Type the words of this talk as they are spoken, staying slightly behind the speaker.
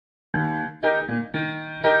Hey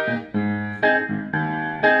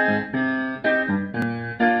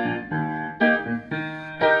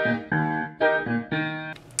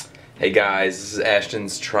guys, this is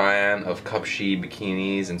Ashton's try-on of Cupshe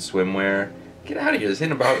bikinis and swimwear. Get out of here, this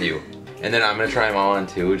ain't about you. And then I'm gonna try them all on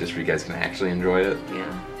too, just so you guys can actually enjoy it.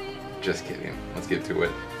 Yeah. Just kidding. Let's get to it.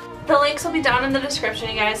 The links will be down in the description,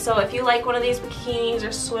 you guys, so if you like one of these bikinis or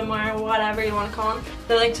swimwear, whatever you want to call them,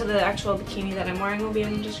 the link to the actual bikini that I'm wearing will be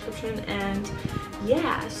in the description, and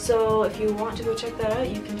yeah, so if you want to go check that out,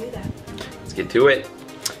 you can do that. Let's get to it.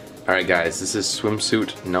 Alright guys, this is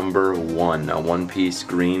swimsuit number 1, a one-piece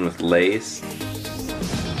green with lace.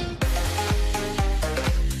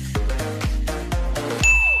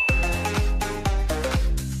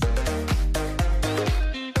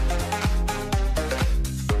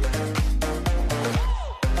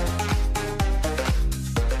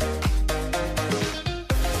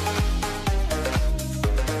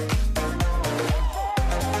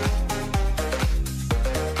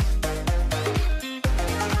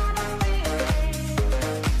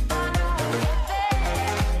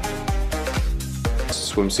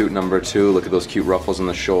 Swimsuit number 2, look at those cute ruffles on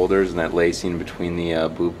the shoulders and that lacing between the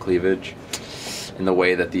boob cleavage. And the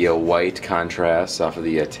way that the white contrasts off of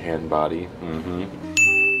the tan body.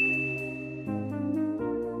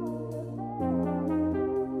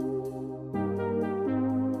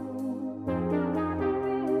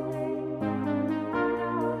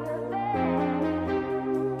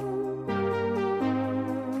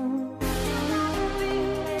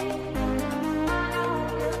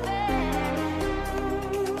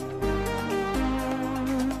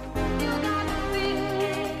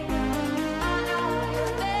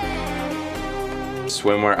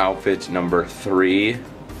 Swimwear outfit number 3.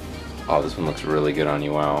 Oh, this one looks really good on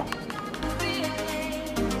you, wow.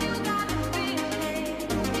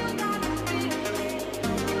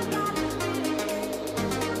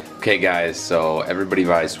 Okay guys, so everybody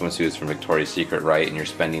buys swimsuits from Victoria's Secret, right? And you're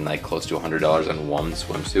spending like close to $100 on one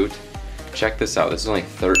swimsuit. Check this out, this is only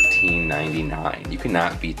 $13.99. You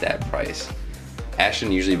cannot beat that price.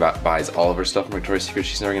 Ashton usually buys all of her stuff from Victoria's Secret.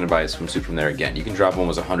 She's never gonna buy a swimsuit from there again. You can drop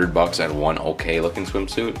almost $100 on one okay looking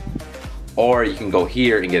swimsuit, or you can go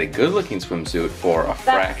here and get a good looking swimsuit for a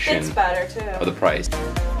fraction of the price.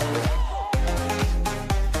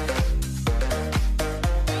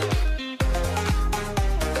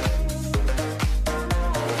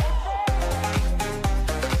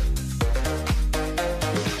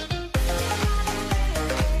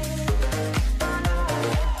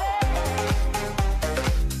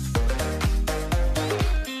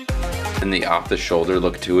 And the off the shoulder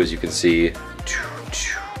look too, as you can see,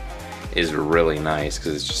 is really nice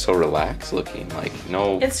because it's just so relaxed looking. Like,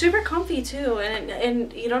 no, it's super comfy too,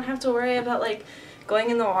 and you don't have to worry about like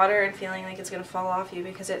going in the water and feeling like it's gonna fall off you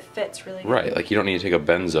because it fits really good. Right, like you don't need to take a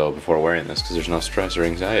benzo before wearing this because there's no stress or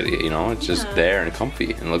anxiety, you know? It's just there and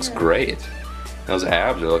comfy and looks great. Those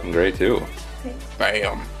abs are looking great too. Thanks.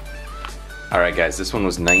 Bam! Alright guys, this one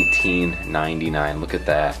was $19.99. Look at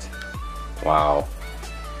that. Wow.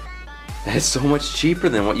 That's so much cheaper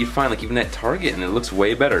than what you find like even at Target, and it looks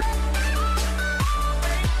way better.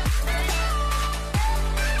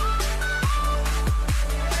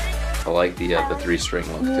 I like the 3-string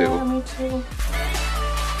look too. Yeah, me too.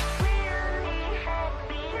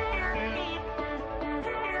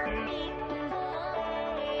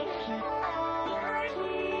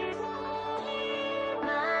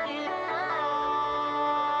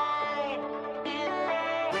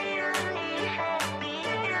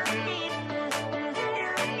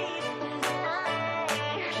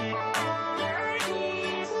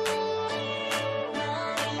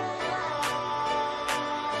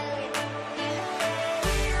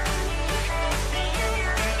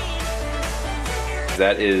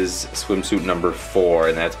 That is swimsuit number 4,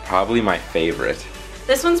 and that's probably my favorite.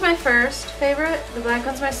 This one's my first favorite, the black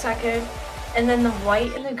one's my second, and then the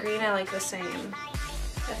white and the green I like the same.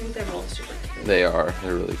 I think they're both super cute. They are,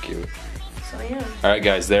 they're really cute. So yeah. Alright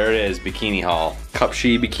guys, there it is, bikini haul.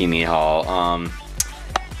 Cupshe bikini haul.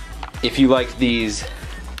 If you like these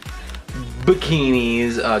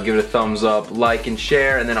bikinis, give it a thumbs up, like and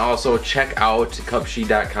share, and then also check out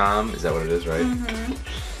Cupshe.com. Is that what it is, right?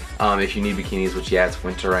 If you need bikinis, which yeah, it's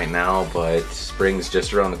winter right now, but spring's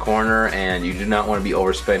just around the corner, and you do not want to be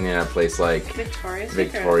overspending at a place like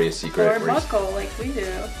Victoria's Secret. Or buckle like we do.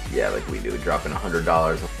 Yeah, like we do, dropping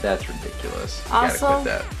 $100. That's ridiculous. You gotta quit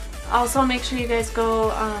that. Also, make sure you guys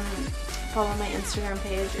go follow my Instagram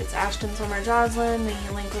page. It's ashton_amp.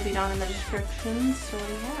 The link will be down in the description. So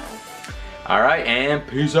yeah. Alright, and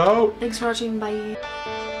peace out. Thanks for watching. Bye.